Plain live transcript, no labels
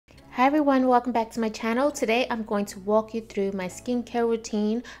Hi everyone, welcome back to my channel. Today I'm going to walk you through my skincare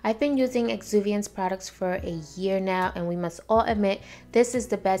routine. I've been using Exuviance products for a year now, and we must all admit this is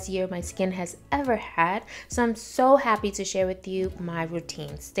the best year my skin has ever had. So I'm so happy to share with you my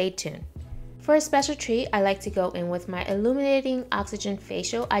routine. Stay tuned. For a special treat, I like to go in with my Illuminating Oxygen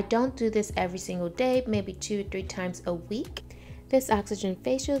Facial. I don't do this every single day, maybe 2 or 3 times a week. This oxygen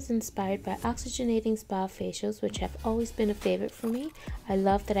facial is inspired by oxygenating spa facials, which have always been a favorite for me. I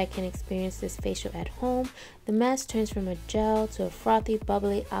love that I can experience this facial at home. The mask turns from a gel to a frothy,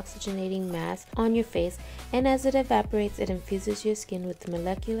 bubbly, oxygenating mask on your face, and as it evaporates, it infuses your skin with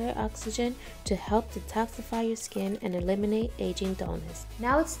molecular oxygen to help detoxify your skin and eliminate aging dullness.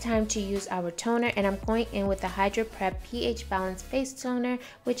 Now it's time to use our toner, and I'm going in with the Hydra Prep pH Balance Face Toner,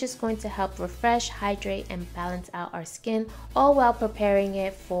 which is going to help refresh, hydrate, and balance out our skin, all while preparing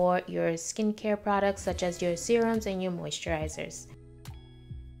it for your skincare products such as your serums and your moisturizers.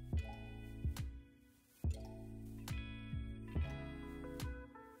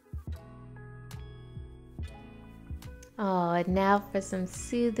 Oh, and now for some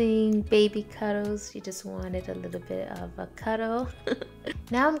soothing baby cuddles. You just wanted a little bit of a cuddle.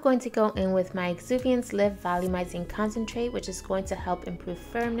 Now I'm going to go in with my Exuviance Lift Volumizing Concentrate, which is going to help improve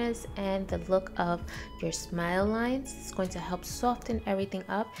firmness and the look of your smile lines. It's going to help soften everything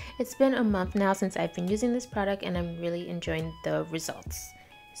up. It's been a month now since I've been using this product, and I'm really enjoying the results.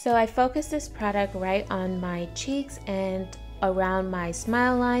 So I focus this product right on my cheeks and around my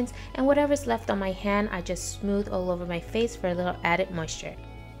smile lines, and whatever's left on my hand I just smooth all over my face for a little added moisture.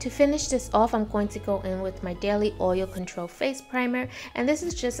 To finish this off, I'm going to go in with my Daily Oil Control Face Primer, and this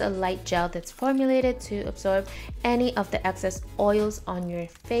is just a light gel that's formulated to absorb any of the excess oils on your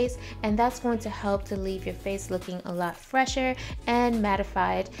face, and that's going to help to leave your face looking a lot fresher and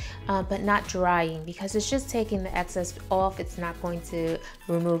mattified, but not drying, because it's just taking the excess off. It's not going to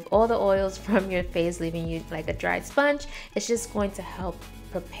remove all the oils from your face, leaving you like a dry sponge. It's just going to help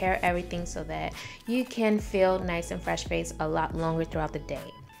prepare everything so that you can feel nice and fresh face a lot longer throughout the day.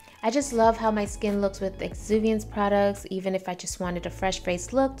 I just love how my skin looks with Exuviance products, even if I just wanted a fresh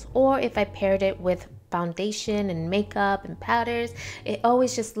face look, or if I paired it with foundation and makeup and powders. It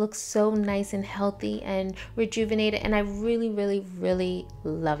always just looks so nice and healthy and rejuvenated, and I really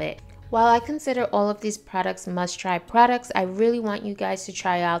love it. While I consider all of these products must-try products, I really want you guys to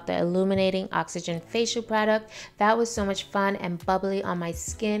try out the Illuminating Oxygen Facial product. That was so much fun and bubbly on my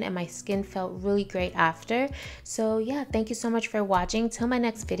skin, and my skin felt really great after. So yeah, thank you so much for watching. Till my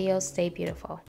next video, stay beautiful.